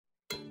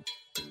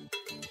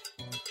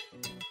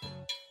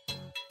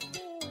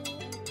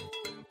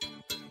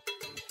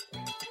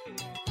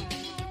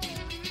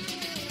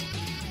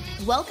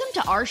Welcome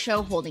to our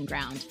show, Holding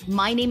Ground.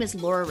 My name is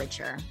Laura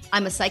Richer.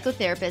 I'm a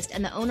psychotherapist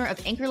and the owner of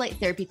Anchor Light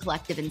Therapy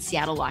Collective in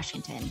Seattle,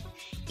 Washington.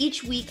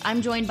 Each week,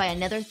 I'm joined by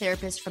another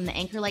therapist from the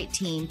Anchor Light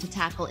team to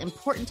tackle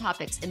important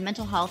topics in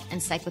mental health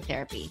and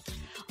psychotherapy.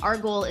 Our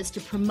goal is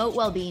to promote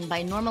well-being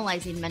by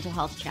normalizing mental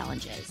health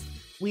challenges.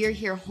 We are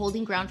here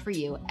holding ground for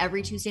you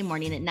every Tuesday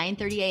morning at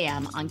 9:30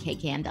 a.m. on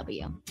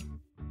KKNW.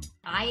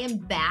 I am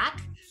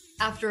back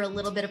after a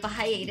little bit of a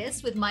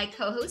hiatus with my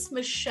co-host,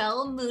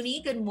 Michelle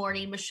Mooney. Good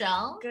morning,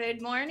 Michelle. Good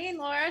morning,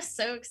 Laura.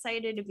 So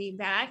excited to be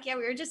back. Yeah,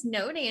 we were just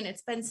noting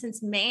it's been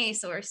since May,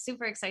 so we're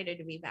super excited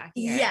to be back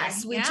here.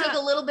 Yes, we took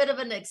a little bit of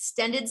an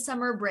extended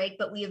summer break,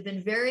 but we have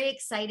been very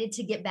excited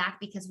to get back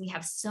because we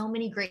have so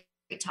many great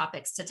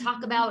topics to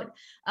talk about,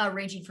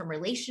 ranging from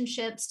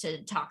relationships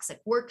to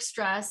toxic work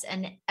stress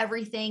and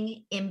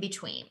everything in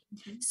between.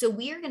 So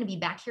we are going to be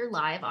back here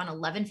live on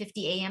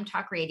 11:50 a.m.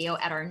 Talk Radio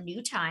at our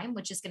new time,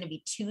 which is going to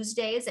be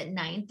Tuesdays at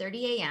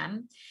 9:30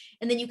 a.m.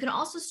 And then you can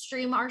also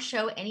stream our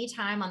show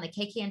anytime on the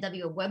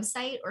KKNW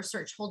website or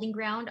search Holding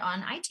Ground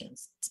on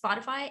iTunes,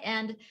 Spotify,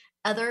 and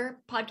other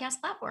podcast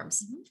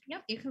platforms.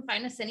 Yep, you can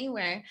find us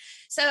anywhere.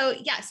 So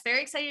yes,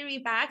 very excited to be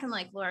back. And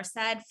like Laura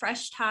said,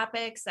 fresh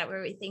topics that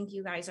we think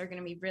you guys are going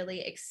to be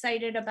really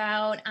excited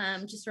about.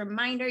 Just a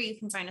reminder, you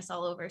can find us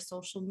all over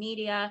social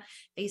media,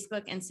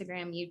 Facebook,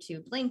 Instagram,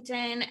 YouTube,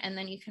 LinkedIn. And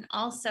then you can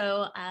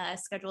also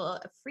schedule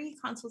a free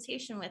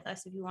consultation with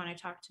us if you want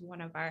to talk to one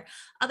of our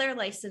other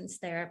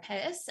licensed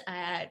therapists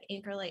at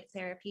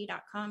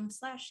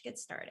anchorlighttherapy.com/get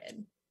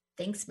started.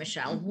 Thanks,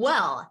 Michelle.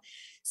 Well,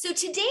 so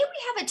today we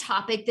have a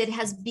topic that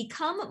has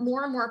become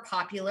more and more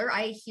popular.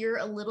 I hear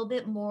a little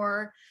bit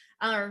more,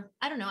 I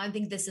don't know, I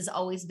think this has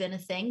always been a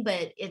thing,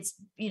 but it's,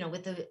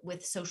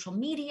 with social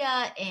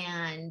media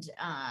and,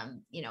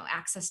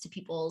 access to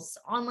people's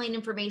online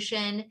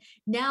information.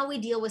 Now we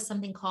deal with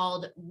something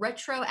called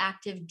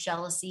retroactive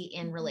jealousy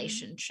in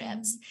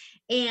relationships.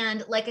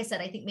 And like I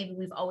said, I think maybe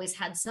we've always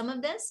had some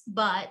of this,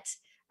 but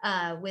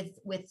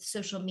with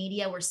social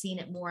media, we're seeing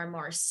it more and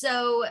more.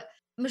 So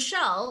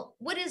Michelle,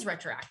 what is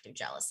retroactive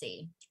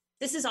jealousy?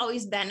 This has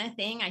always been a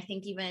thing, I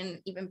think,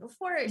 even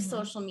before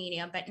social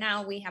media, but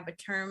now we have a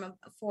term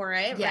for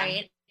it,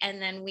 right? And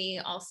then we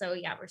also,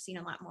 we're seeing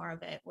a lot more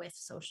of it with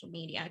social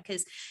media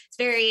because it's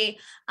very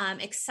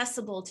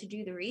accessible to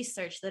do the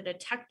research, the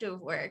detective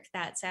work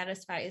that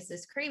satisfies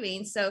this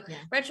craving. So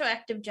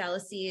retroactive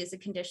jealousy is a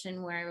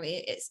condition where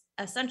we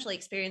essentially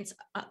experience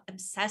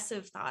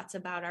obsessive thoughts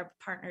about our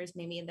partners,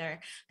 maybe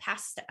their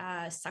past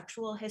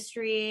sexual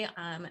history,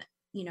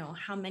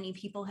 how many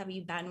people have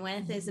you been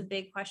with is a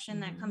big question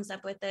that comes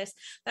up with this,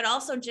 but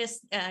also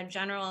just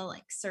general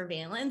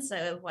surveillance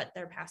of what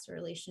their past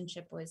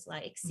relationship was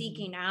like,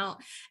 seeking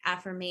out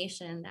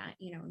affirmation that,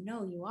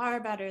 no, you are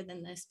better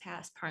than this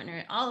past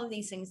partner, all of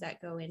these things that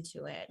go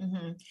into it.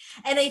 And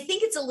I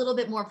think it's a little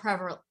bit more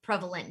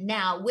prevalent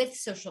now with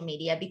social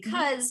media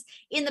because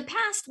in the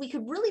past, we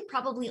could really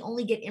probably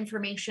only get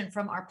information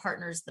from our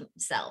partners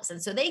themselves.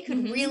 And so they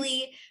could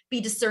really be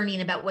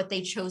discerning about what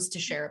they chose to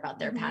share about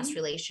their past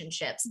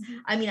relationships.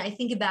 I mean, I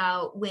think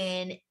about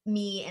when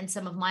me and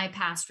some of my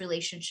past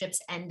relationships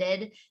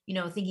ended,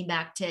 thinking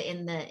back to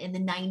in the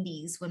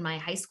 90s when my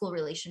high school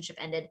relationship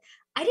ended,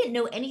 I didn't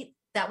know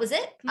that was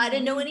it. I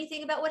didn't know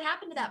anything about what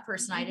happened to that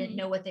person. I didn't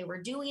know what they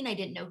were doing. I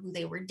didn't know who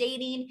they were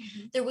dating.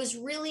 There was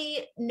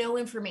really no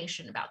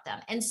information about them.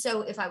 And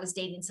so if I was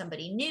dating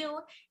somebody new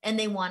and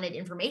they wanted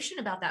information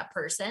about that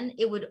person,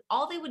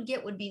 all they would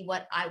get would be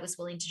what I was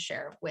willing to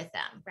share with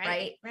them.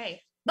 Right.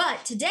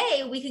 But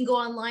today we can go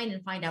online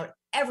and find out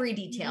every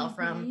detail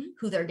from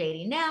who they're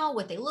dating now,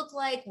 what they look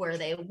like, where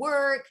they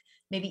work,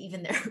 maybe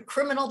even their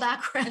criminal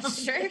background.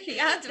 Sure.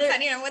 Yeah.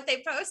 Depending on what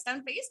they post on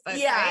Facebook.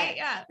 Right?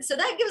 Yeah. So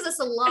that gives us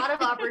a lot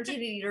of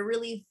opportunity to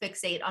really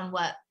fixate on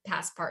what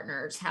past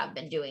partners have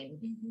been doing.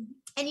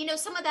 And,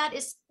 some of that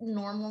is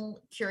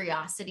normal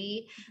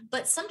curiosity,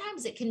 but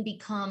sometimes it can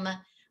become,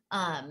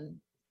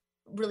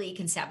 it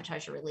can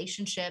sabotage a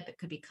relationship. It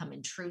could become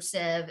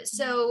intrusive.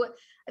 So,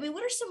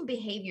 what are some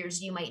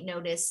behaviors you might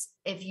notice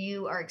if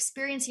you are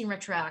experiencing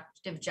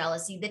retroactive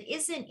jealousy that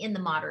isn't in the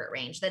moderate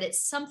range, that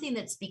it's something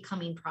that's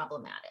becoming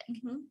problematic?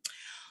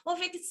 Well,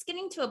 if it's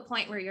getting to a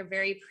point where you're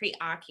very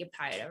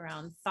preoccupied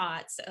around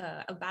thoughts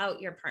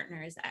about your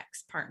partner's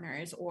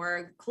ex-partners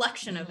or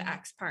collection of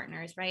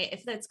ex-partners, right?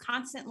 If that's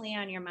constantly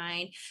on your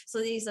mind.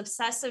 So these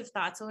obsessive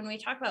thoughts. So when we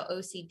talk about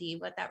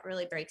OCD, what that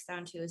really breaks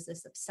down to is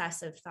this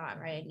obsessive thought,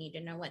 right? I need to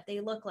know what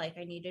they look like.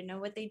 I need to know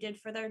what they did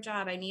for their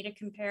job. I need to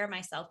compare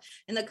myself.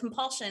 And the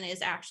compulsion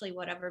is actually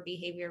whatever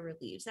behavior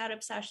relieves that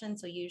obsession.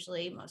 So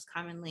usually, most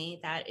commonly,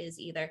 that is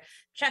either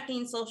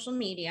checking social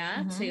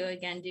media to,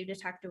 again, do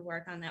detective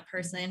work on that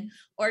person,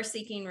 or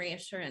seeking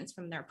reassurance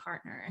from their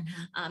partner,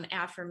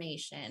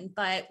 affirmation.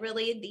 But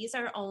really, these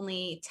are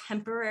only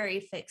temporary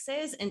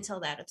fixes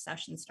until that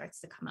obsession starts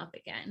to come up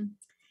again.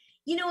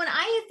 And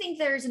I think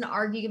there's an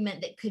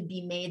argument that could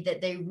be made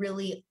that they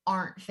really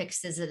aren't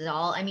fixes at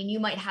all. I mean, you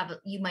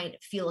might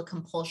feel a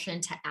compulsion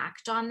to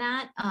act on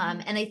that.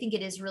 And I think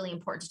it is really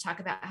important to talk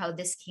about how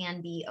this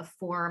can be a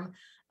form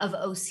of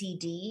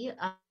OCD.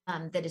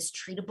 that is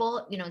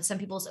treatable. And some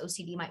people's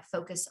OCD might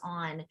focus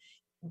on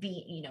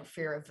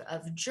fear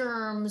of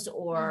germs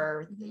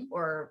or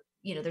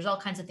there's all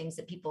kinds of things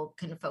that people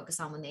can focus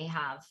on when they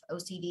have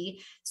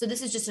OCD. So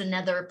this is just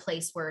another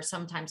place where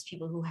sometimes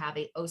people who have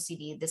a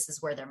OCD, this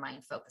is where their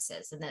mind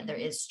focuses, and that there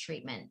is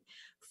treatment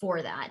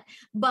for that.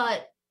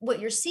 But what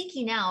you're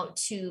seeking out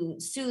to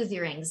soothe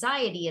your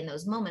anxiety in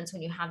those moments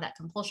when you have that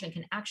compulsion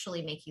can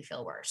actually make you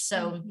feel worse.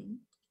 So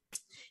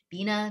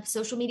being a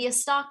social media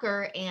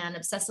stalker and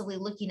obsessively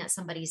looking at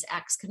somebody's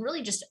ex can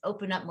really just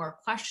open up more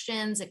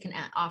questions. It can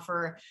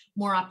offer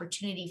more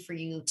opportunity for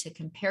you to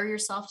compare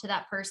yourself to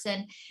that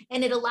person.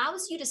 And it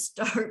allows you to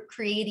start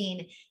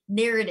creating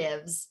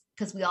narratives,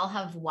 because we all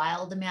have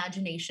wild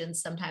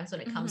imaginations sometimes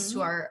when it comes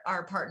to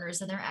our partners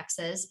and their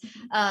exes,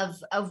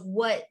 of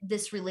what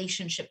this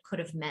relationship could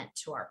have meant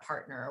to our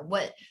partner,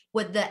 what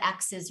the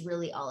ex is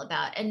really all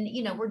about. And,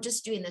 we're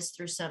just doing this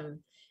through some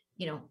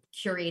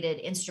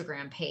curated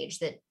Instagram page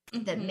that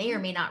may or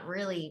may not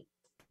really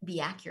be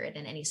accurate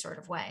in any sort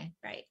of way.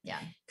 Right. Yeah.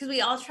 Because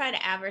we all try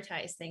to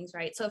advertise things,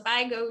 right? So if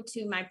I go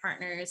to my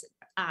partner's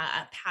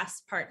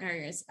past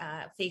partner's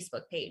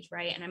Facebook page,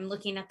 right, and I'm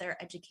looking at their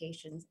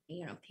education,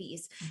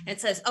 piece, and it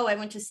says, oh, I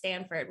went to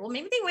Stanford. Well,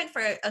 maybe they went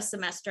for a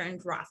semester and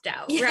dropped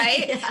out,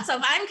 right? Yeah. So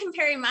if I'm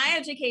comparing my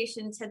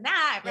education to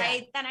that,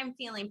 right, then I'm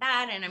feeling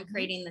bad, and I'm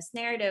creating this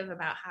narrative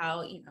about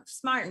how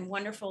smart and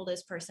wonderful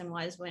this person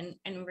was, when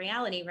in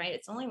reality, right,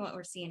 it's only what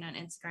we're seeing on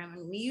Instagram,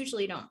 and we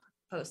usually don't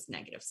post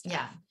negative stuff.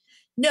 Yeah.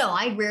 No,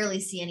 I rarely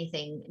see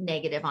anything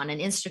negative on an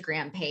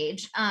Instagram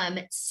page.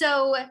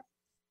 So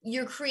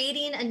you're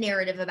creating a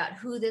narrative about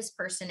who this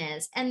person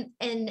is. And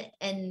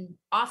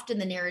often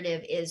the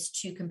narrative is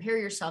to compare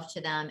yourself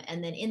to them.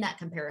 And then in that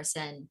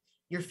comparison,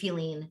 you're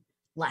feeling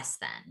less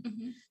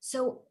than.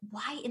 So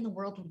why in the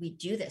world would we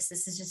do this?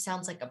 This just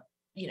sounds like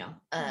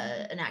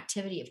an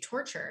activity of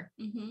torture.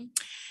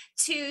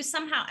 To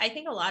somehow, I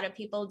think a lot of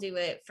people do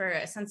it for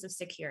a sense of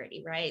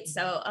security, right?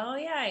 So, oh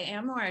yeah, I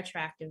am more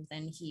attractive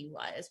than he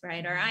was,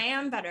 right? Or I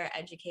am better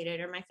educated,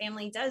 or my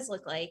family does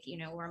look like,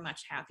 we're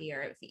much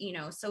happier,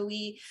 so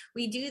we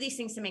do these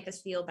things to make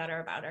us feel better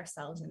about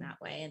ourselves in that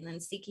way. And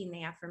then seeking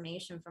the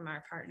affirmation from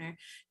our partner.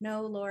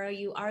 No, Laura,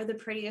 you are the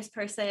prettiest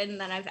person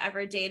that I've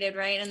ever dated,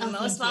 right? And the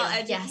most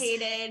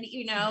well-educated,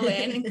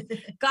 and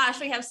gosh,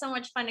 we have so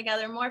much fun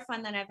together, more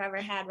fun than I've ever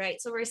had, right?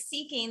 So we're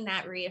seeking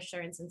that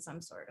reassurance in some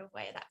sort of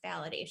way, that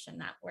validation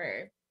that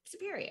we're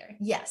superior.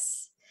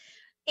 Yes.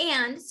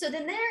 And so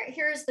then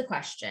here's the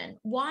question.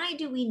 Why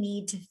do we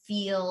need to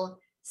feel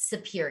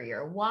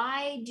superior?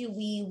 Why do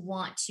we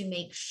want to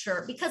make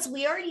sure? Because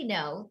we already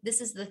know,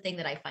 this is the thing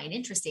that I find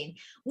interesting.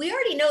 We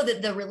already know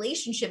that the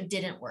relationship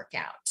didn't work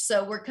out.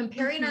 So we're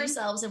comparing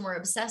ourselves and we're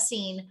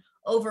obsessing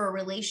over a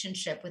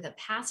relationship with a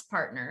past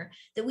partner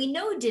that we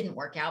know didn't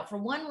work out for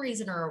one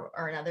reason or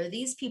another.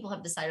 These people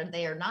have decided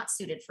they are not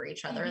suited for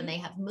each other and they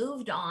have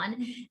moved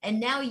on.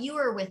 And now you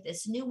are with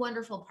this new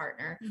wonderful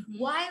partner.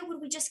 Why would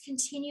we just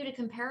continue to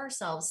compare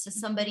ourselves to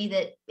somebody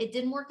that it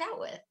didn't work out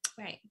with?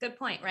 Right. Good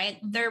point, right?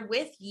 They're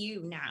with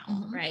you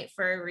now, right?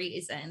 For a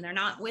reason. They're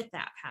not with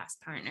that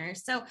past partner.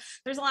 So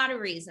there's a lot of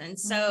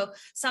reasons. So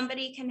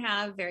somebody can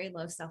have very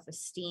low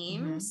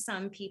self-esteem.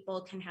 Some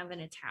people can have an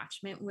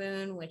attachment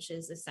wound, which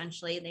is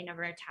essentially they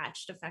never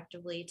attached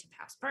effectively to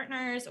past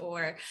partners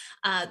or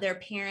their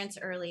parents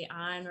early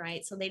on,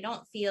 right? So they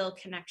don't feel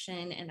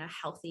connection in a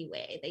healthy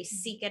way. They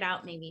seek it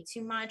out maybe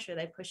too much, or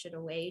they push it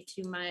away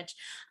too much.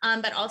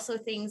 But also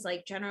things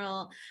like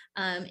general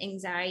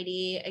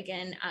anxiety,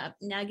 again,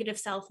 negative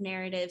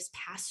self-narratives,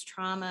 past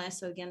trauma.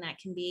 So again, that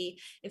can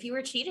be if you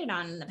were cheated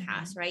on in the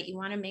past, right? You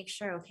want to make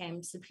sure, okay,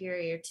 I'm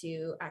superior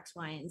to X,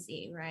 Y, and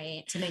Z,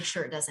 right? To make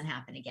sure it doesn't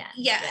happen again.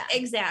 Yeah.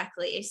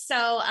 Exactly.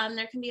 So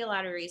there can be a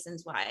lot of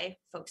reasons why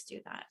folks do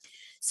that.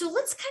 So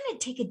let's kind of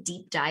take a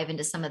deep dive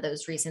into some of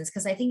those reasons,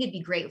 because I think it'd be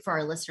great for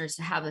our listeners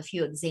to have a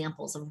few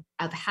examples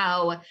of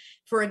how,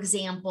 for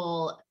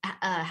example,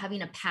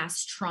 having a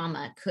past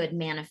trauma could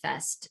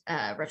manifest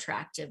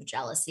retroactive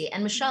jealousy.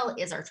 And Michelle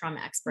is our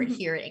trauma expert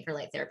here at Anchor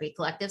Light Therapy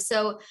Collective.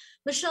 So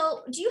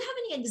Michelle, do you have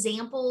any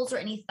examples or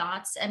any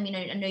thoughts? I mean,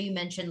 I know you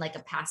mentioned like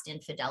a past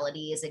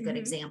infidelity is a good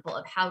example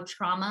of how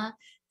trauma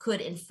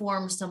could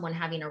inform someone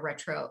having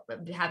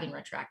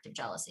retroactive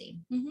jealousy.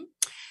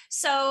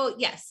 So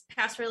yes,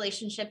 past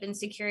relationship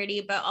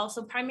insecurity, but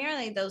also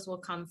primarily those will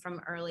come from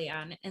early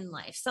on in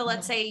life. So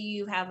let's say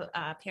you have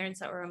parents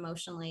that were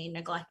emotionally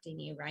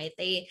neglecting you, right?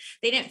 They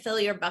didn't fill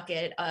your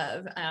bucket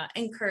of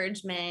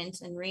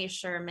encouragement and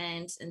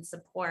reassurance and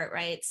support,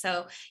 right?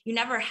 So you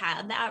never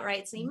had that,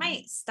 right? So you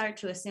might start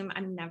to assume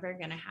I'm never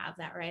going to have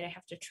that, right? I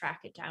have to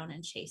track it down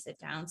and chase it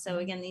down. So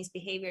again, these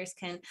behaviors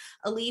can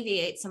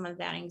alleviate some of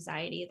that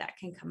anxiety that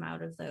can come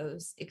out of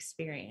those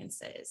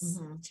experiences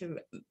to,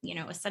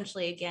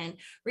 essentially, again,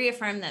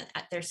 reaffirm that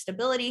there's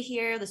stability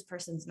here. This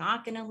person's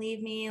not going to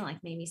leave me like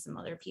maybe some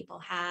other people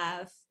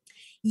have.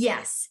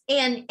 Yes.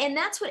 And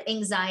that's what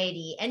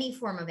anxiety, any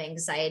form of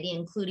anxiety,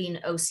 including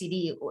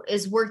OCD,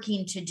 is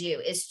working to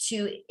do,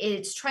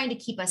 it's trying to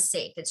keep us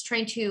safe. It's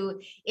trying to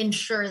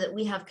ensure that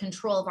we have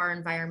control of our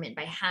environment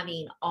by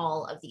having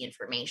all of the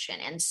information.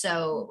 And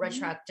so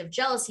retroactive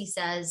jealousy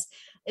says,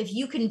 if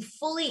you can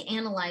fully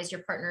analyze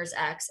your partner's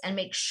ex and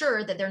make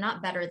sure that they're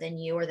not better than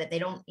you, or that they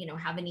don't,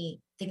 have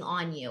anything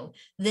on you,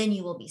 then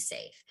you will be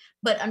safe.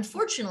 But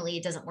unfortunately,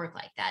 it doesn't work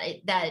like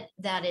that.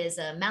 That is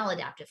a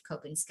maladaptive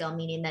coping skill,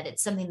 meaning that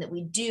it's something that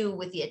we do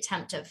with the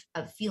attempt of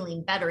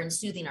feeling better and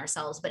soothing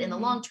ourselves. But in the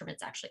long term,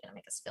 it's actually going to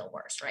make us feel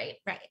worse, right?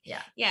 Right.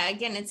 Yeah. Yeah.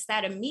 Again, it's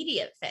that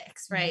immediate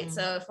fix, right?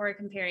 So if we're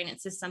comparing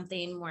it to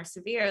something more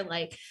severe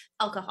like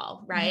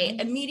alcohol,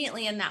 right?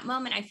 Immediately in that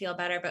moment, I feel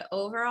better, but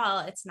overall,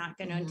 it's not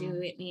going to do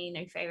me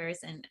any favors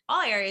in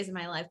all areas of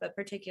my life, but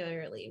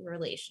particularly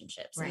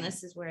relationships. Right. And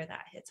this is where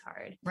that hits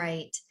hard.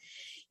 Right.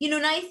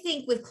 And I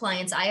think with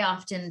clients, I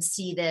often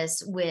see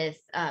this with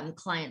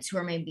clients who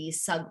are maybe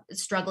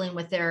struggling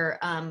with their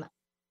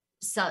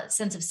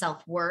sense of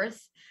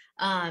self-worth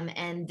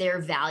and their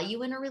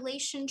value in a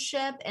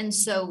relationship. And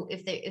so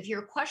if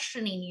you're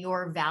questioning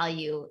your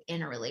value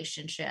in a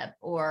relationship,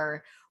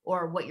 or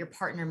what your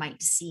partner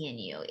might see in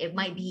you, it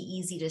might be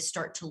easy to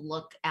start to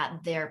look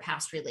at their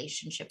past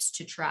relationships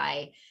to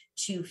try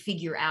to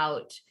figure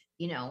out,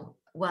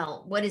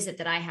 well, what is it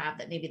that I have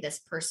that maybe this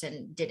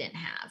person didn't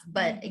have?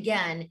 But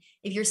again,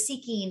 if you're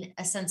seeking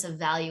a sense of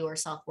value or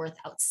self-worth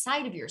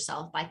outside of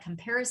yourself by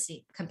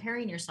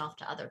comparing yourself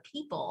to other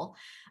people,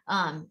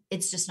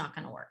 it's just not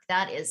going to work.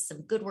 That is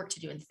some good work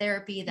to do in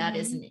therapy. That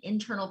is an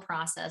internal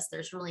process.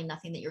 There's really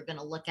nothing that you're going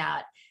to look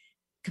at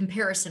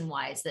comparison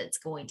wise that's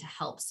going to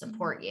help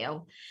support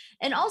you.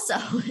 And also,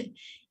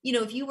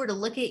 if you were to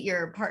look at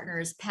your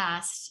partner's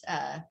past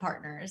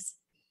partners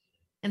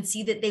and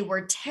see that they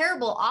were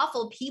terrible,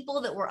 awful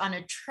people that were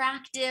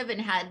unattractive and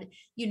had,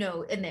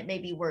 and that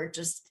maybe were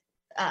just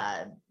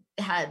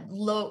had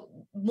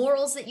low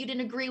morals that you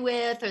didn't agree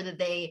with, or that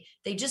they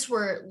just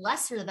were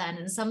lesser than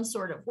in some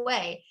sort of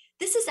way,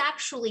 this is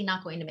actually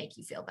not going to make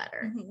you feel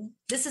better.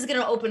 This is going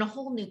to open a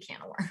whole new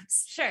can of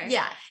worms. Sure.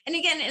 Yeah. And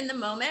again, in the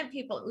moment,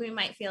 we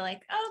might feel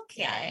like,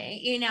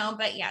 okay,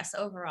 but yes,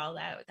 overall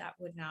that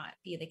would not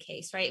be the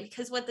case, right?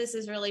 Because what this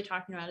is really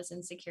talking about is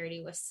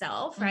insecurity with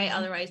self, right?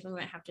 Otherwise we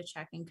might have to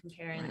check and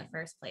compare in the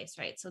first place,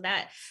 right? So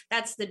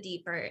that's the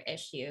deeper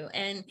issue.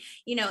 And,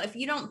 if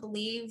you don't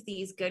believe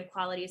these good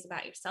qualities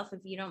about yourself,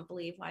 if you don't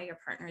believe why your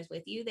partner is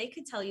with you, they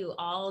could tell you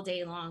all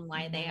day long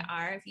why they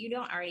are. If you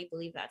don't already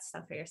believe that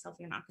stuff for yourself,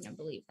 you're not going to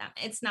believe them.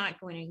 It's not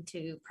going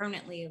to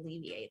permanently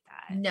alleviate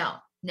that.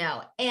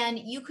 No. And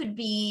you could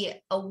be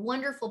a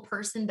wonderful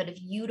person, but if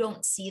you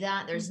don't see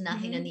that, there's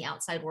nothing in the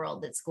outside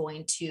world that's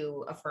going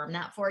to affirm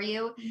that for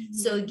you.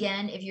 So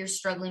again, if you're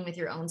struggling with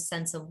your own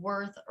sense of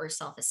worth or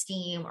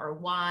self-esteem, or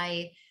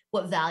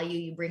what value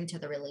you bring to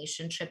the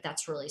relationship,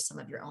 that's really some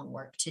of your own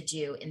work to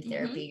do in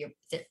therapy.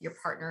 Your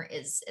partner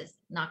is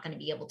not going to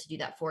be able to do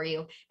that for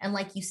you. And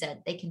like you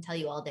said, they can tell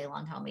you all day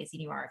long how amazing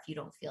you are. If you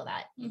don't feel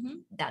that,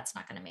 that's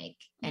not going to make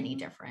any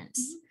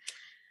difference.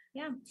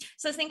 Yeah.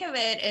 So think of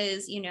it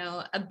as,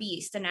 a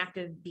beast, an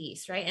active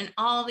beast, right? And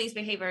all these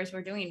behaviors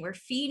we're doing, we're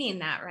feeding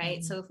that,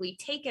 right? So if we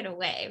take it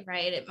away,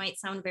 right, it might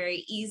sound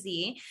very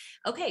easy.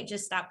 Okay,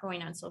 just stop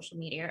going on social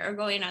media, or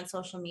going on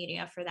social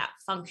media for that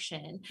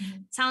function.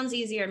 Sounds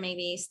easier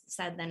maybe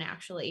said than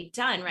actually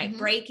done, right?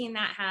 Breaking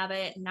that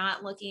habit,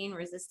 not looking,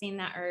 resisting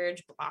that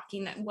urge,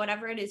 blocking that,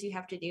 whatever it is you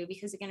have to do.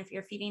 Because again, if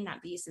you're feeding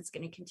that beast, it's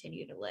going to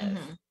continue to live.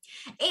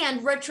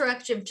 And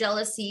retroactive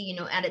jealousy,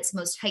 at its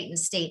most heightened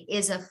state,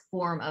 is a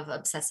form of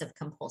obsessive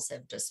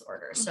compulsive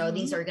disorder. So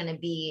these are going to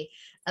be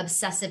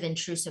obsessive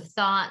intrusive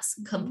thoughts,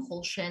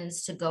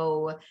 compulsions to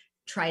go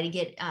try to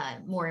get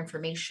more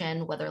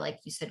information, whether, like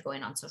you said,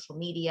 going on social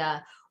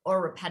media,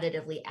 or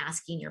repetitively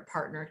asking your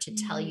partner to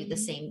tell you the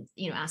same,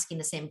 asking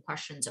the same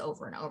questions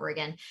over and over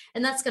again.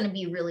 And that's going to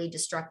be really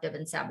destructive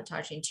and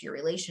sabotaging to your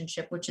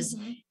relationship, which is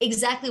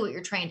exactly what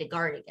you're trying to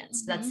guard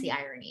against. That's the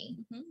irony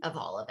of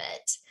all of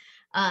it.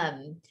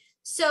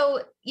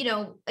 So,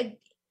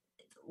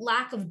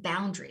 lack of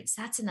boundaries.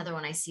 That's another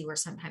one I see where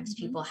sometimes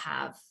people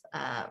have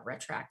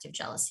retroactive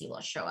jealousy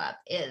will show up,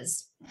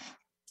 is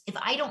if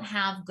I don't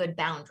have good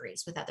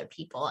boundaries with other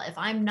people, if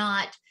I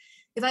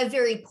have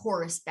very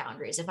porous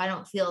boundaries, if I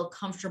don't feel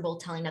comfortable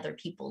telling other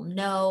people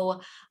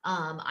no,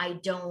 I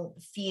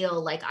don't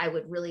feel like I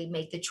would really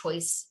make the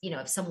choice,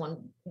 if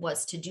someone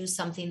was to do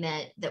something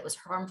that was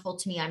harmful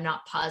to me, I'm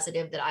not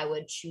positive that I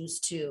would choose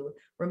to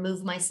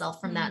remove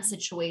myself from that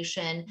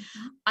situation.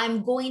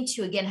 I'm going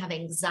to, again, have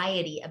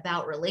anxiety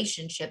about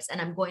relationships, and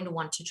I'm going to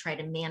want to try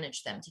to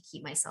manage them to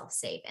keep myself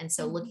safe. And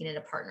so looking at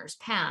a partner's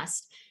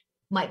past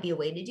might be a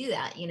way to do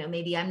that.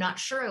 Maybe I'm not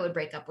sure I would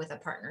break up with a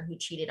partner who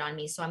cheated on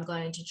me. So I'm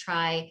going to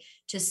try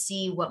to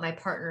see what my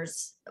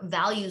partner's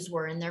values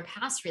were in their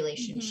past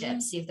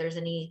relationships, see if there's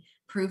any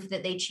proof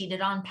that they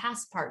cheated on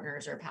past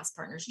partners, or past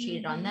partners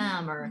cheated on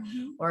them,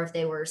 or if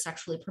they were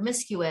sexually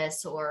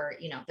promiscuous, or,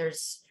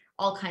 there's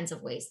all kinds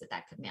of ways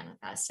that could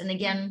manifest. And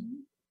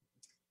again,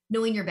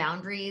 knowing your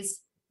boundaries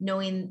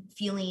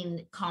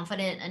feeling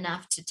confident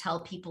enough to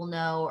tell people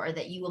no, or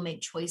that you will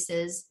make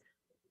choices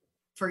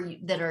for you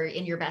that are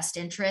in your best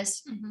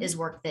interest, is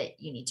work that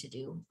you need to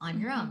do on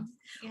your own,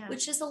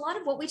 which is a lot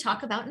of what we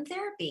talk about in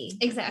therapy.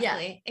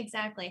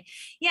 Exactly.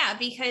 Yeah,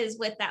 because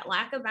with that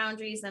lack of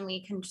boundaries, then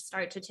we can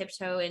start to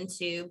tiptoe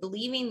into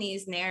believing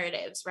these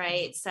narratives,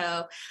 right?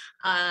 So,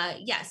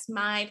 yes,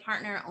 my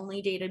partner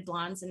only dated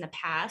blondes in the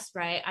past,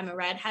 right? I'm a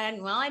redhead,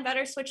 and well, I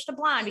better switch to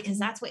blonde because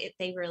that's what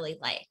they really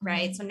like,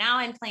 right? So now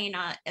I'm playing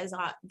out as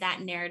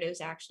that narrative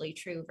is actually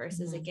true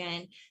versus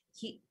again,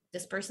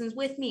 this person's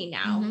with me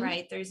now,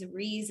 right? There's a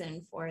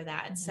reason for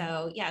that.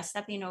 So yeah,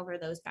 stepping over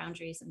those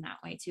boundaries in that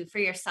way too, for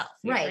yourself,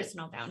 your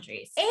personal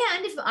boundaries.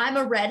 And if I'm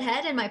a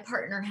redhead and my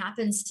partner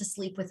happens to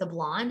sleep with a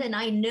blonde, and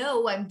I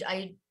know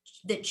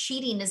that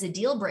cheating is a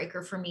deal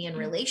breaker for me in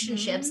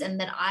relationships, and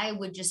that I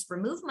would just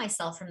remove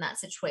myself from that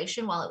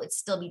situation while it would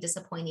still be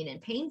disappointing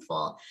and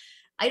painful,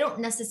 I don't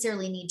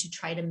necessarily need to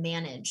try to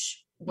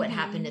manage what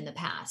happened in the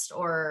past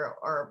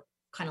or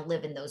kind of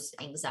live in those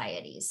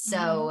anxieties.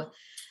 So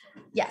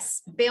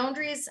yes,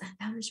 boundaries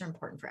are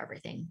important for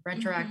everything.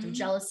 Retroactive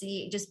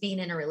jealousy, just being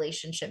in a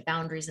relationship,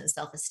 boundaries and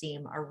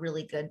self-esteem are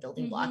really good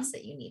building blocks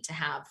that you need to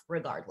have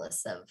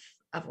regardless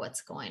of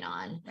what's going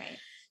on. Right.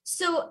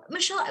 So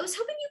Michelle, I was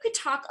hoping you could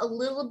talk a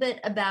little bit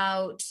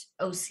about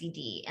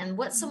OCD and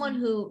what someone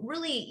who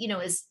really,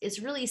 is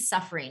really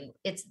suffering.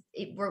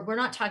 We're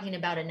not talking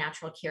about a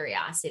natural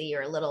curiosity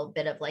or a little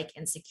bit of like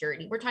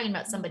insecurity. We're talking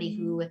about somebody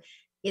who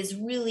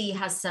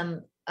has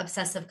some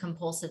obsessive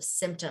compulsive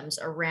symptoms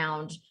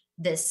around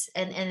this,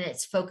 and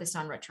it's focused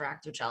on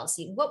retroactive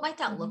jealousy. What might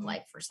that look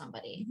like for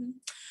somebody?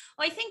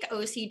 Well, I think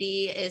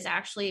OCD is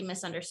actually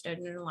misunderstood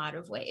in a lot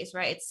of ways,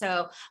 right?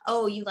 So,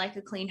 oh, you like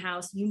a clean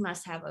house, you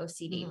must have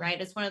OCD,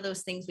 right? It's one of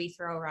those things we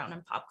throw around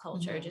in pop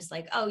culture, just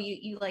like, oh,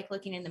 you like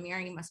looking in the mirror,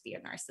 you must be a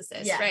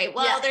narcissist, right?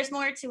 Well, there's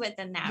more to it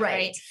than that,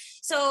 right?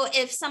 So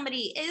if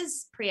somebody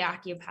is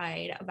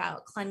preoccupied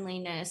about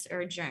cleanliness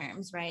or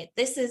germs, right?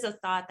 This is a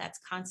thought that's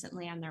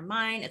constantly on their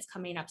mind. It's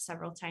coming up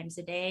several times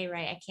a day,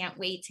 right? I can't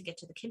wait to get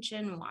to the kitchen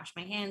and wash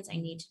my hands. I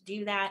need to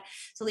do that.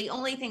 So the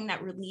only thing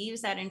that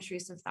relieves that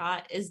intrusive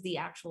thought is the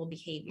actual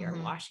behavior,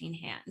 washing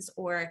hands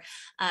or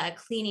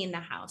cleaning the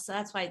house. So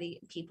that's why the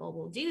people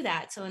will do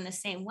that. So in the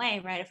same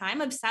way, right, if I'm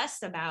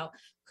obsessed about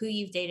who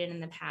you've dated in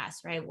the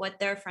past, right, what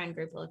their friend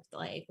group looked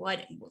like,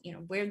 what,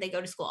 where they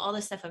go to school, all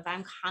this stuff, if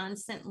I'm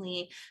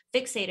constantly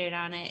fixated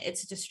on it,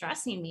 it's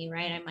distressing me,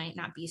 right? I might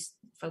not be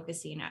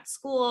focusing at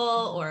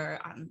school or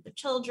on the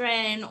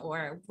children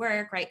or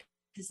work, right?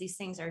 Because these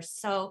things are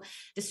so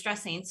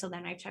distressing. So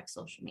then I check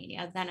social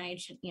media. Then I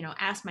should,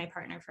 ask my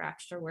partner for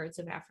extra words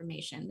of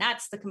affirmation.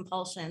 That's the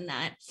compulsion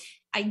that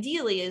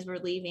ideally is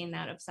relieving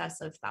that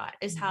obsessive thought,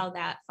 is how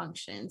that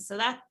functions. So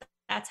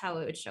that's how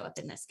it would show up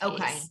in this case.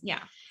 Okay.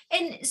 Yeah.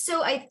 And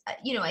so I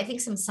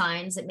think some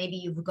signs that maybe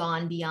you've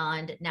gone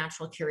beyond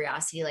natural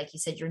curiosity, like you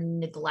said, you're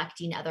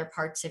neglecting other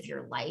parts of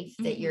your life,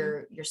 that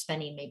you're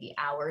spending maybe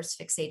hours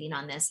fixating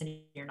on this and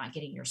you're not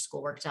getting your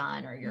schoolwork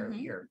done, or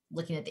you're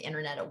looking at the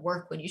internet at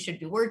work when you should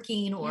be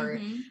working, or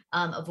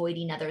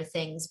avoiding other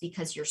things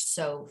because you're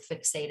so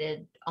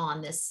fixated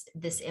on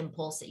this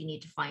impulse that you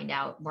need to find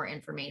out more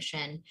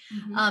information.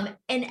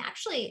 And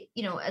actually,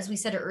 as we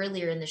said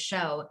earlier in the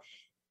show,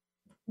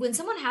 when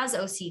someone has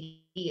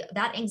OCD,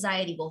 that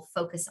anxiety will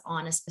focus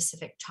on a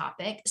specific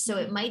topic. So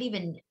it might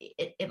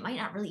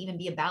not really even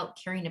be about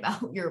caring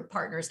about your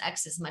partner's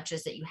ex as much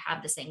as that you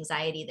have this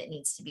anxiety that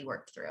needs to be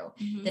worked through,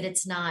 that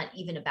it's not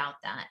even about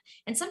that.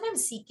 And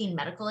sometimes seeking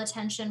medical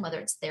attention, whether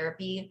it's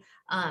therapy,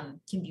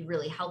 can be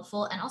really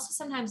helpful. And also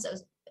sometimes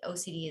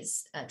OCD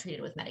is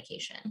treated with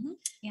medication.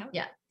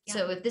 Yeah.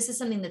 So if this is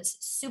something that's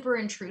super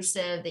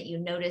intrusive, that you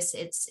notice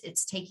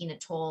it's taking a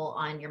toll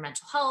on your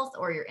mental health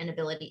or your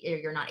inability, or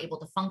you're not able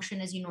to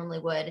function as you normally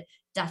would,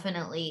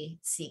 definitely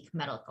seek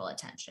medical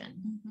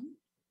attention.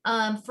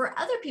 For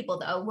other people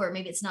though, where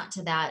maybe it's not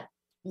to that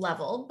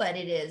level, but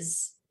it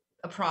is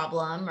a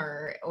problem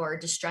or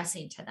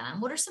distressing to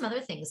them, what are some other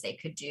things they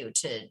could do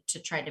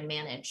to try to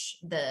manage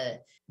the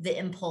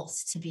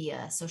impulse to be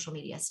a social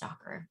media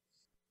stalker?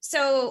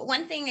 So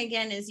one thing,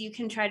 again, is you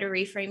can try to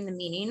reframe the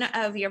meaning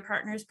of your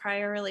partner's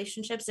prior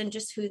relationships and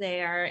just who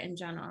they are in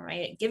general,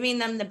 right? Giving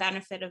them the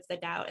benefit of the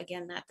doubt,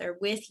 again, that they're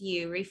with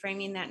you,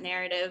 reframing that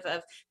narrative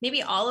of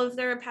maybe all of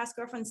their past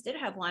girlfriends did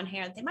have blonde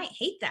hair. They might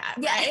hate that,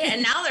 right?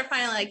 And now they're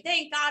finally like,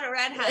 thank God, a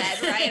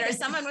redhead, right? Or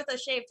someone with a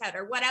shaved head,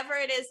 or whatever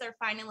it is they're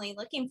finally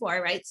looking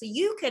for, right? So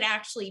you could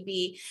actually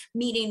be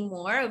meeting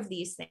more of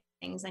these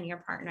things than your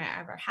partner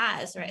ever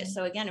has, right?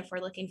 So again, if we're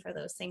looking for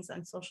those things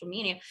on social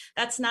media,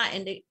 that's not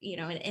an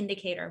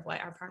indicator of what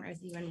our partner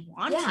is even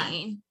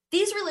wanting.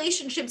 These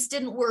relationships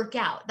didn't work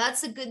out.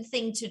 That's a good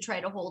thing to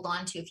try to hold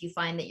on to if you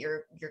find that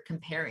you're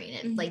comparing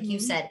it. Like you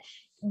said,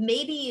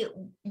 maybe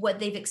what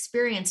they've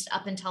experienced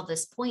up until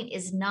this point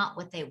is not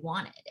what they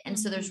wanted, and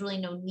so there's really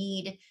no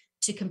need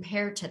to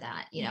compare to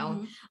that,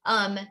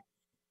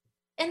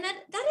 And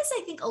that is,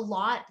 I think, a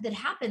lot that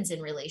happens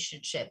in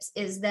relationships,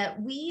 is that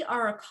we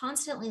are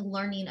constantly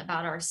learning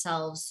about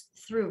ourselves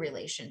through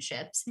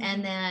relationships.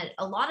 And that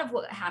a lot of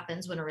what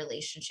happens when a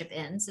relationship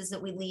ends is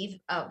that we leave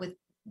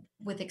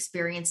with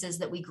experiences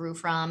that we grew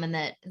from and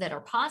that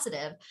are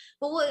positive,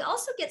 but we'll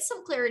also get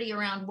some clarity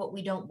around what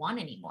we don't want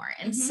anymore.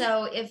 And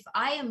so if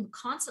I am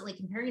constantly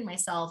comparing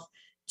myself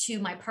to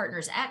my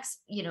partner's ex,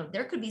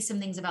 there could be some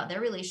things about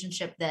their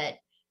relationship that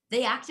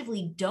they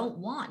actively don't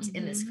want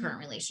in this current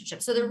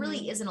relationship. So there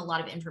really isn't a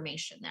lot of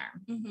information there.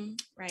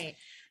 Right.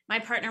 My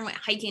partner went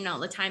hiking all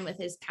the time with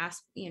his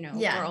past,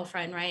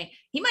 girlfriend, right?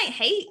 He might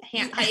hate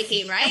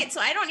hiking, right?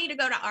 So I don't need to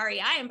go to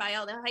REI and buy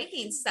all the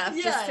hiking stuff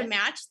just to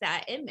match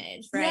that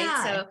image, right?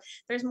 Yeah. So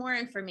there's more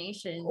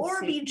information. Or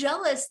be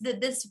jealous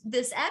that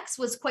this ex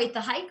was quite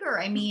the hiker.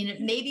 I mean,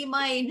 maybe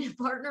my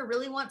partner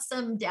really wants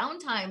some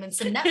downtime and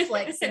some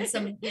Netflix and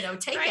some,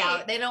 takeout.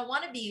 Right. They don't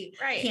want to be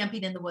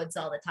camping in the woods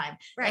all the time.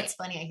 Right. That's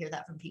funny. I hear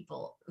that from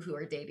people who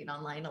are dating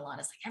online a lot.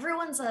 It's like,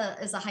 everyone's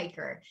is a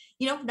hiker.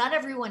 Not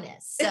everyone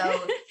is.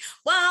 So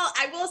well,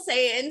 I will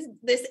say in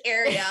this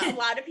area, a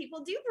lot of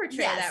people do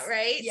portray that,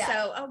 right? Yeah.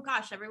 So, oh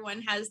gosh,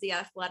 everyone has the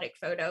athletic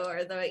photo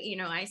or the,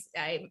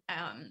 I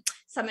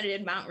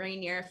summited Mount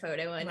Rainier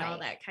photo and all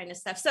that kind of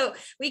stuff. So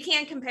we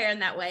can compare in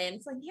that way. And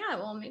it's like, yeah,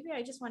 well, maybe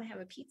I just want to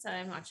have a pizza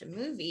and watch a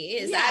movie.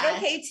 Is that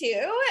okay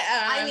too?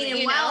 I mean,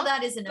 and while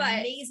that is an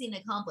amazing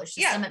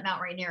accomplishment to summit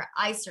Mount Rainier,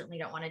 I certainly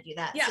don't want to do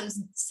that. Yeah.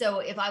 So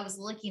if I was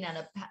looking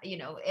at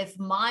if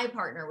my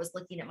partner was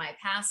looking at my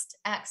past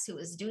ex who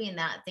was doing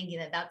that, thinking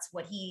that that's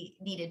what he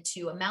needed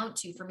to amount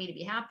to for me to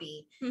be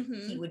happy,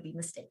 he would be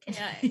mistaken.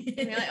 Yeah.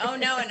 And you're like, oh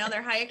no,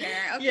 another hiker.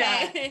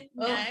 Okay. Yeah.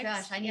 Oh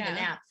gosh, I need a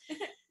nap.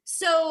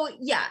 So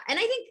yeah. And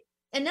I think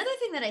another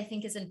thing that I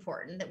think is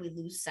important that we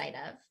lose sight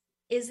of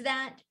is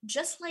that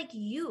just like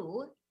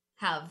you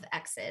have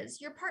exes,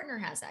 your partner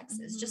has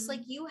exes. Just like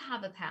you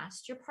have a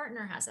past, your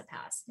partner has a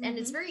past. And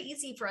it's very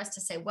easy for us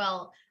to say,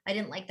 well, I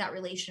didn't like that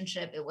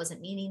relationship. It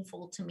wasn't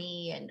meaningful to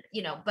me. And,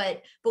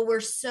 but we're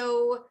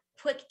so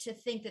quick to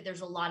think that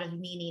there's a lot of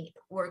meaning.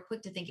 We're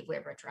quick to think, if we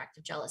have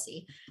retroactive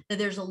jealousy, that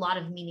there's a lot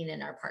of meaning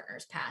in our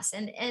partner's past.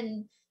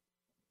 And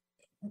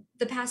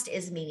the past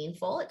is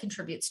meaningful. It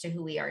contributes to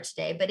who we are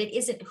today, but it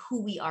isn't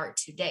who we are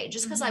today.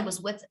 Just because I was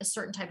with a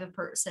certain type of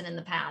person in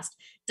the past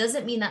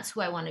doesn't mean that's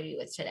who I want to be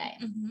with today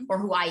or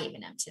who I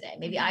even am today.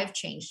 Maybe I've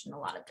changed in a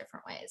lot of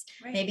different ways.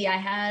 Right. Maybe I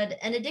had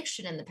an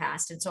addiction in the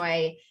past. And so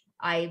I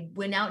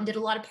went out and did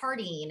a lot of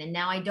partying, and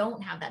now I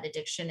don't have that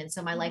addiction. And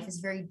so my life is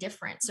very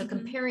different. So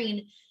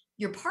comparing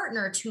your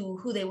partner to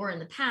who they were in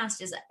the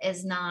past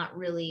is not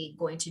really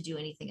going to do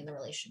anything in the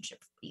relationship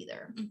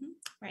either.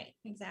 Right.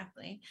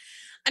 Exactly.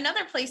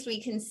 Another place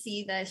we can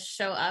see this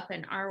show up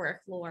in our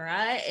work,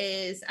 Laura,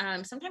 is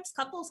sometimes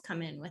couples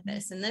come in with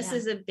this, and this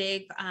is a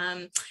big,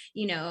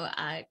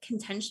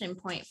 contention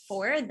point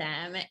for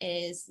them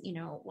is,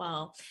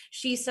 well,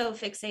 she's so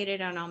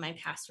fixated on all my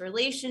past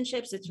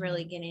relationships. It's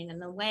really getting in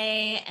the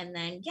way. And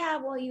then,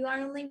 well, you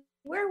are only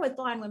we're with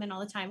blonde women all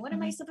the time. What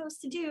am I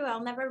supposed to do?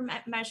 I'll never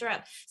measure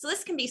up. So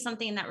this can be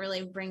something that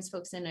really brings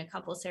folks into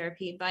couples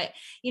therapy. But,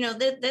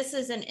 this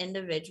is an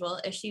individual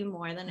issue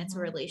more than it's a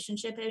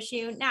relationship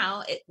issue.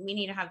 Now, we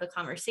need to have the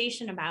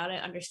conversation about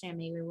it, understand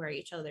maybe where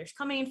each other's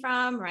coming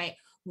from, right?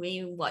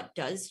 What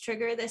does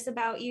trigger this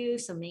about you?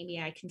 So maybe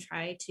I can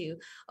try to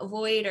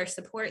avoid or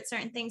support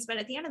certain things. But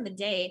at the end of the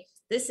day,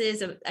 this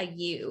is a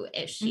you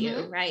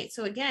issue, right?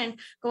 So again,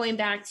 going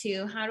back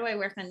to how do I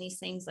work on these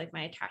things like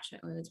my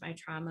attachment wounds, my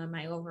trauma,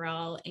 my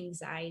overall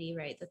anxiety,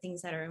 right? The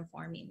things that are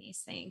informing these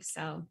things.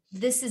 So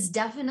this is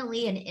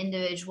definitely an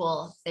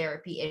individual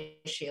therapy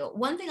issue.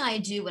 One thing I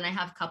do when I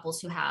have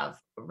couples who have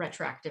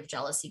retroactive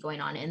jealousy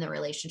going on in the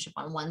relationship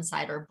on one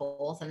side or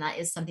both, and that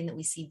is something that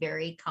we see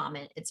very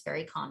common. It's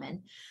very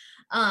common.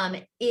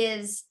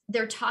 Is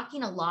they're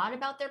talking a lot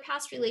about their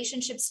past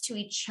relationships to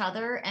each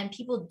other, and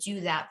people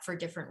do that for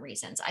different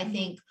reasons. I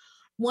think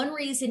one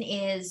reason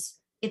is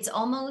it's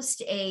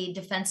almost a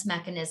defense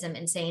mechanism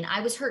in saying,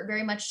 I was hurt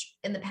very much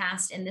in the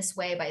past in this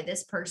way by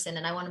this person,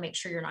 and I want to make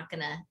sure you're not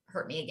going to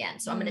hurt me again.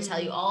 So I'm going to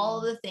tell you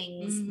all the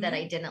things that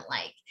I didn't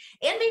like.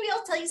 And maybe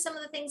I'll tell you some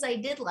of the things I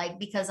did like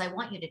because I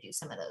want you to do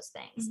some of those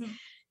things.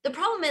 The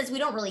problem is we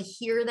don't really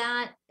hear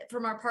that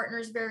from our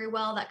partners very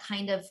well, that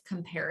kind of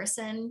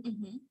comparison.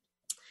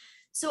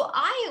 So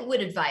I would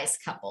advise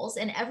couples,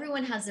 and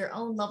everyone has their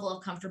own level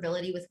of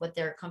comfortability with what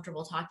they're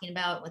comfortable talking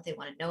about, what they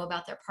want to know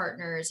about their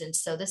partners. And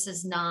so this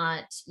is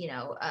not,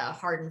 a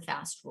hard and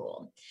fast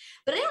rule,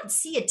 but I don't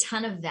see a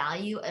ton of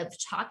value of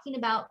talking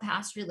about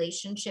past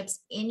relationships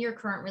in your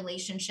current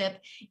relationship,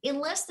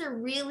 unless there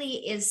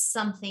really is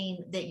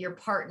something that your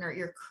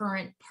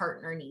current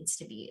partner needs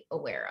to be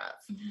aware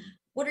of.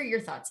 What are your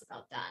thoughts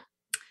about that?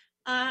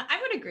 I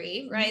would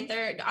agree, right?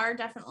 There are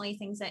definitely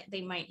things that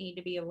they might need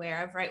to be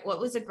aware of, right? What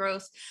was a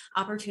growth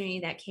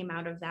opportunity that came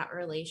out of that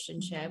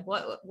relationship?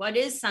 What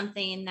is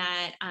something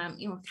that,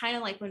 kind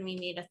of like when we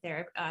meet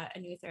a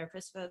new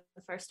therapist for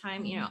the first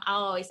time,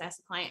 I'll always ask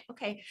the client,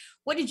 okay,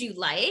 what did you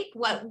like?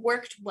 What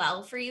worked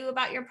well for you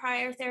about your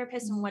prior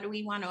therapist, and what do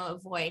we want to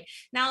avoid?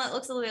 Now that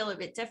looks a little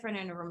bit different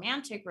in a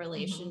romantic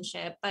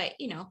relationship, but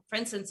for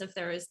instance, if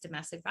there was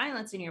domestic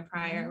violence in your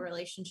prior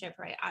relationship,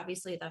 right?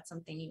 Obviously that's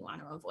something you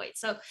want to avoid.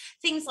 So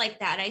things like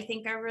that, I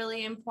think, are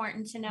really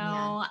important to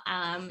know.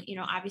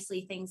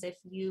 Obviously things, if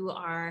you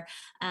are,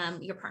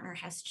 your partner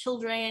has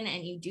children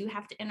and you do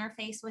have to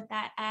interface with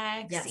that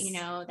ex, that they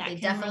can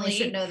definitely really,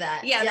 should know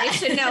that. They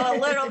should know a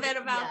little bit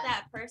about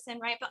that person,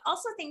 right? But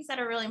also things that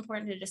are really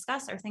important to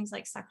discuss are things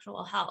like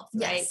sexual health,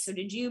 right? So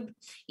did you,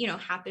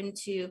 happen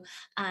to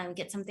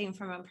get something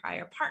from a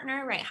prior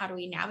partner, right? How do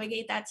we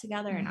navigate that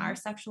together in our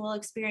sexual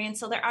experience?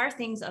 So there are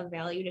things of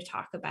value to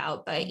talk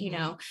about, but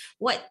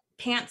what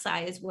pant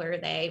size were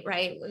they,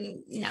 right?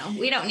 No,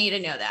 we don't need to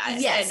know that.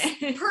 Yes.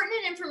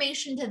 Pertinent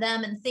information to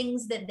them and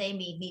things that they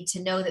may need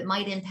to know that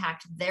might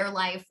impact their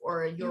life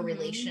or your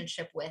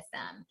relationship with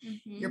them.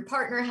 Your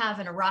partner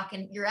having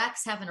your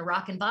ex having a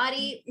rockin'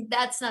 body,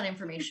 that's not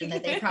information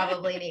that they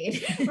probably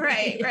need.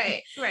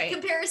 Right.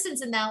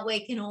 Comparisons in that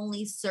way can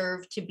only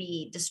serve to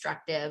be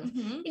destructive.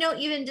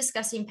 Even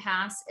discussing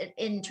past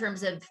in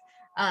terms of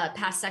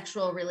past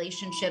sexual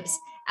relationships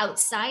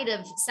outside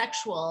of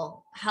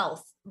sexual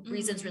health,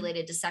 reasons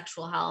related to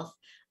sexual health,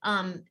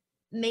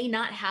 may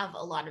not have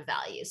a lot of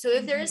value. So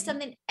if there is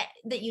something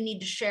that you need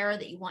to share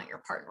that you want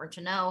your partner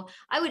to know,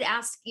 I would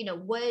ask,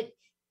 what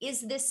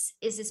is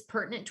this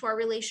pertinent to our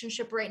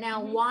relationship right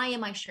now? Why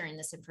am I sharing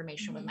this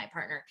information with my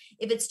partner?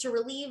 If it's to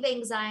relieve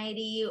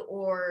anxiety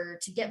or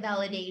to get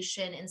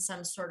validation in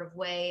some sort of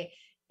way,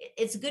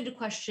 it's good to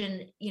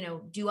question,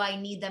 do I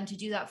need them to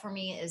do that for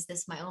me? Is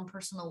this my own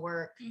personal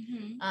work?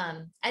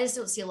 I just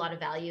don't see a lot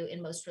of value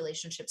in most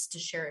relationships to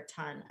share a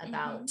ton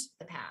about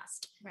the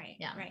past. Right.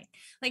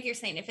 Like you're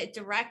saying, if it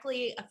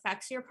directly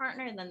affects your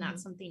partner, then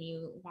that's something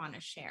you want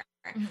to share.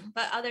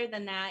 But other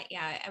than that,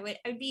 I would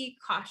be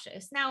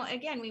cautious. Now,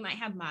 again, we might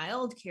have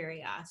mild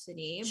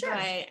curiosity, but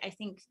I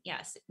think,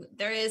 yes,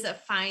 there is a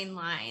fine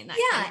line.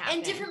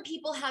 And different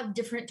people have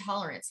different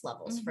tolerance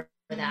levels for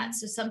that.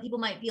 So some people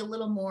might be a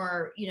little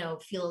more,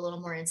 feel a little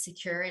more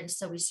insecure. And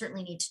so we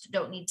certainly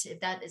don't need to, if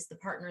that is the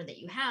partner that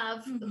you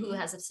have who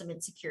has some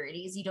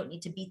insecurities, you don't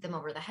need to beat them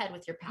over the head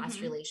with your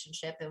past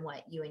relationship and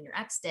what you and your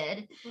ex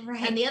did.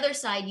 Right. And the other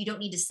side, you don't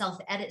need to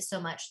self-edit so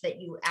much that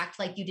you act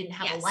like you didn't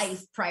have a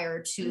life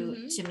prior to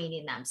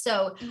meeting them.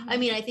 So, I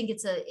mean, I think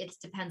it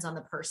depends on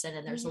the person,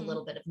 and there's a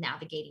little bit of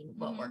navigating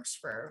what works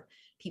for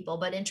people,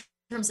 but in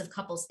terms of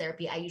couples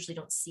therapy, I usually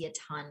don't see a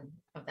ton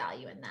of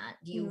value in that.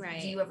 Do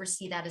you ever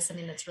see that as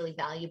something that's really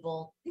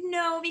valuable?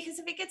 No, because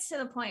if it gets to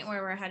the point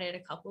where we're headed to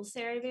couples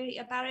therapy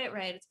about it,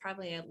 right, it's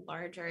probably a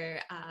larger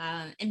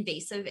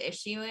invasive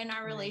issue in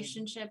our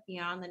relationship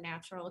beyond the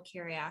natural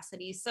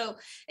curiosity. So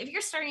if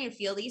you're starting to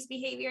feel these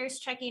behaviors,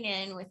 checking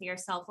in with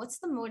yourself, what's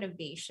the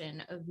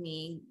motivation of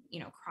me,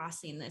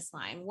 crossing this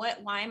line?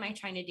 Why am I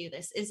trying to do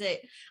this? Is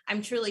it,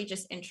 I'm truly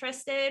just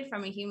interested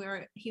from a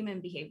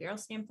human behavioral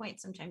standpoint?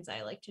 Sometimes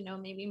I like to know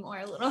maybe more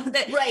a little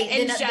bit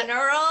in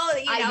general,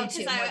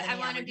 because I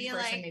want to be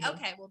like, maybe.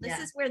 Okay, well, this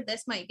is where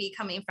this might be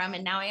coming from.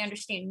 And now I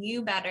understand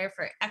you better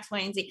for X, Y,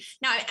 and Z.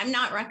 Now, I'm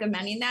not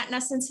recommending that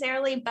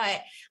necessarily,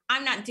 but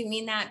I'm not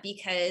doing that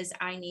because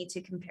I need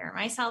to compare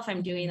myself.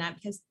 I'm doing that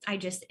because I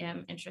just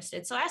am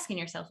interested. So asking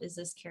yourself, is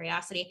this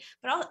curiosity?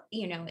 But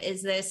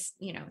is this,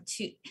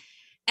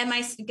 am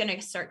I going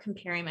to start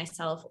comparing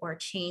myself or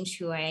change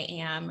who I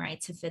am, right,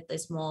 to fit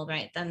this mold,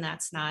 right? Then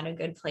that's not a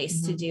good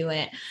place to do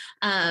it.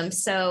 And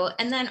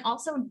then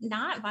also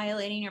not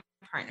violating your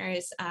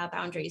partner's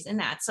boundaries in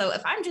that. So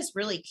if I'm just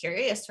really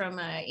curious from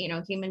a,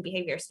 human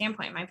behavior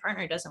standpoint, my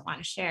partner doesn't want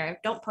to share,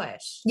 don't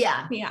push.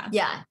 Yeah.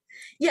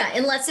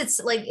 Unless it's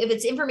like, if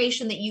it's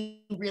information that you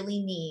really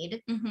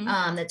need,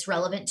 that's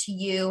relevant to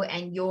you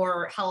and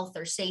your health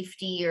or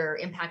safety or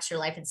impacts your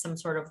life in some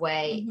sort of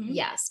way.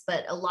 Yes.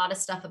 But a lot of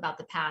stuff about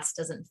the past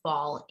doesn't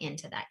fall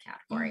into that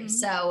category.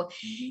 So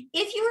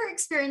if you are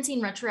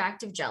experiencing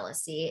retroactive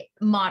jealousy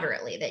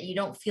moderately that you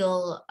don't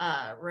feel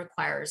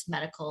requires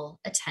medical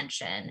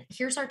attention,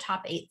 here's our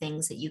top 8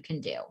 things that you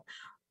can do.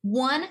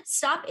 1,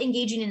 stop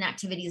engaging in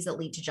activities that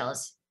lead to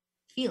jealous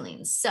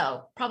feelings.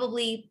 So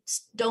probably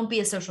don't be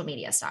a social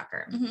media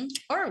stalker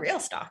or a real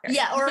stalker.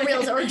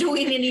 Or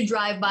doing any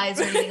drive-bys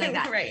or anything like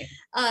that. Right.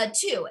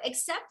 2,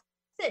 accept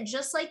that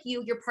just like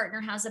you, your partner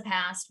has a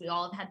past. We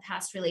all have had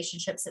past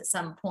relationships at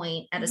some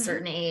point at a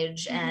certain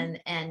age, and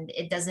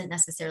it doesn't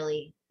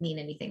necessarily mean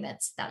anything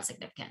that's that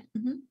significant.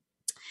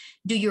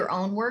 Do your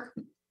own work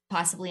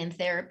possibly in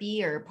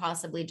therapy or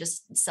possibly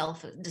just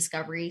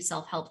self-discovery,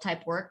 self-help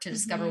type work to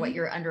discover what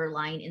your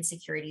underlying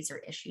insecurities or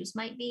issues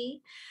might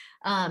be.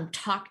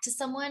 Talk to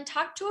someone,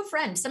 talk to a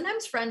friend.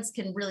 Sometimes friends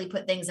can really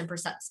put things in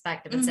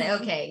perspective and say,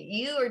 okay,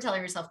 you are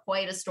telling yourself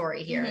quite a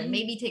story here, and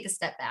maybe take a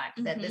step back,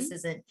 that this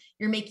isn't,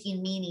 you're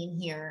making meaning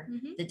here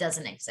that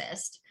doesn't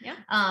exist. Yeah.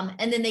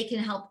 And then they can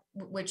help,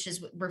 which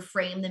is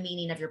reframe the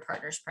meaning of your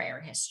partner's prior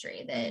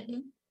history, that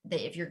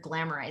if you're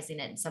glamorizing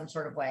it in some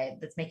sort of way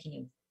that's making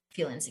you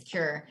feel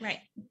insecure, right?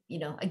 You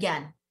know,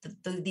 again,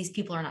 these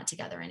people are not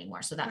together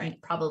anymore. So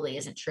that probably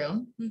isn't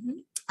true.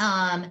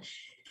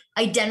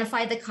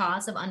 Identify the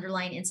cause of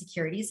underlying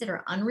insecurities that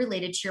are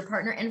unrelated to your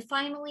partner. And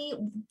finally,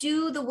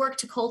 do the work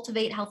to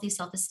cultivate healthy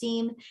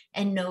self-esteem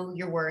and know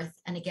your worth.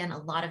 And again,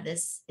 a lot of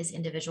this is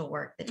individual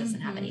work that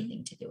doesn't have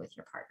anything to do with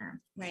your partner.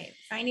 Right.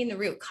 Finding the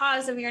root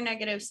cause of your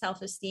negative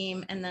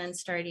self-esteem and then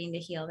starting to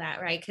heal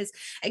that, right? Because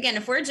again,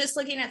 if we're just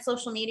looking at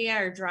social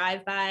media or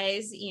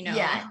drive-bys, you know,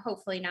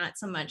 hopefully not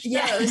so much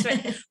those,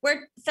 but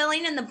we're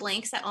filling in the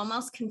blanks that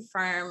almost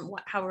confirm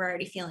how we're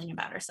already feeling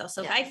about ourselves.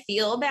 So if I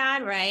feel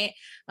bad, right?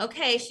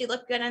 Okay, she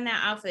looked good in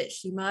that outfit,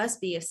 she must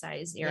be a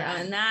size 0,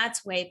 and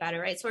that's way better,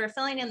 right? So we're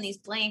filling in these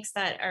blanks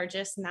that are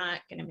just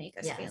not going to make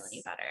us feel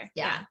any better.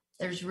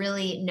 There's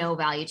really no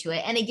value to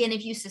it. And again,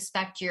 if you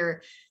suspect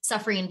you're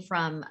suffering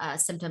from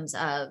symptoms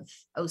of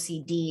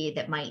OCD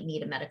that might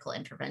need a medical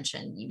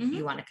intervention,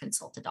 you want to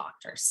consult a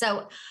doctor.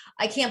 So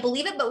I can't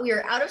believe it, but we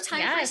are out of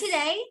time for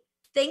today.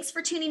 Thanks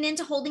for tuning in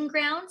to Holding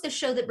Ground, the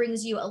show that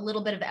brings you a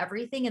little bit of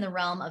everything in the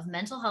realm of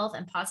mental health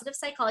and positive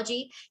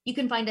psychology. You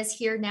can find us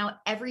here now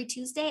every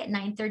Tuesday at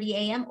 9:30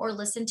 a.m. or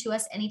listen to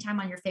us anytime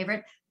on your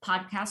favorite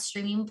podcast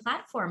streaming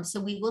platform. So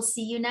we will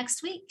see you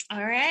next week.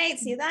 All right.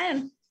 See you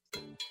then.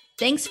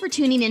 Thanks for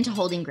tuning in to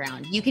Holding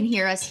Ground. You can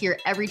hear us here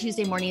every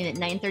Tuesday morning at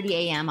 9:30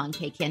 a.m. on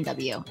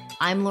KKNW.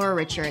 I'm Laura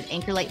Richard at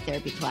Anchor Light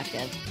Therapy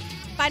Collective.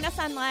 Find us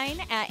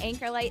online at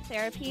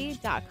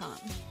anchorlighttherapy.com.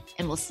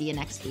 And we'll see you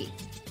next week.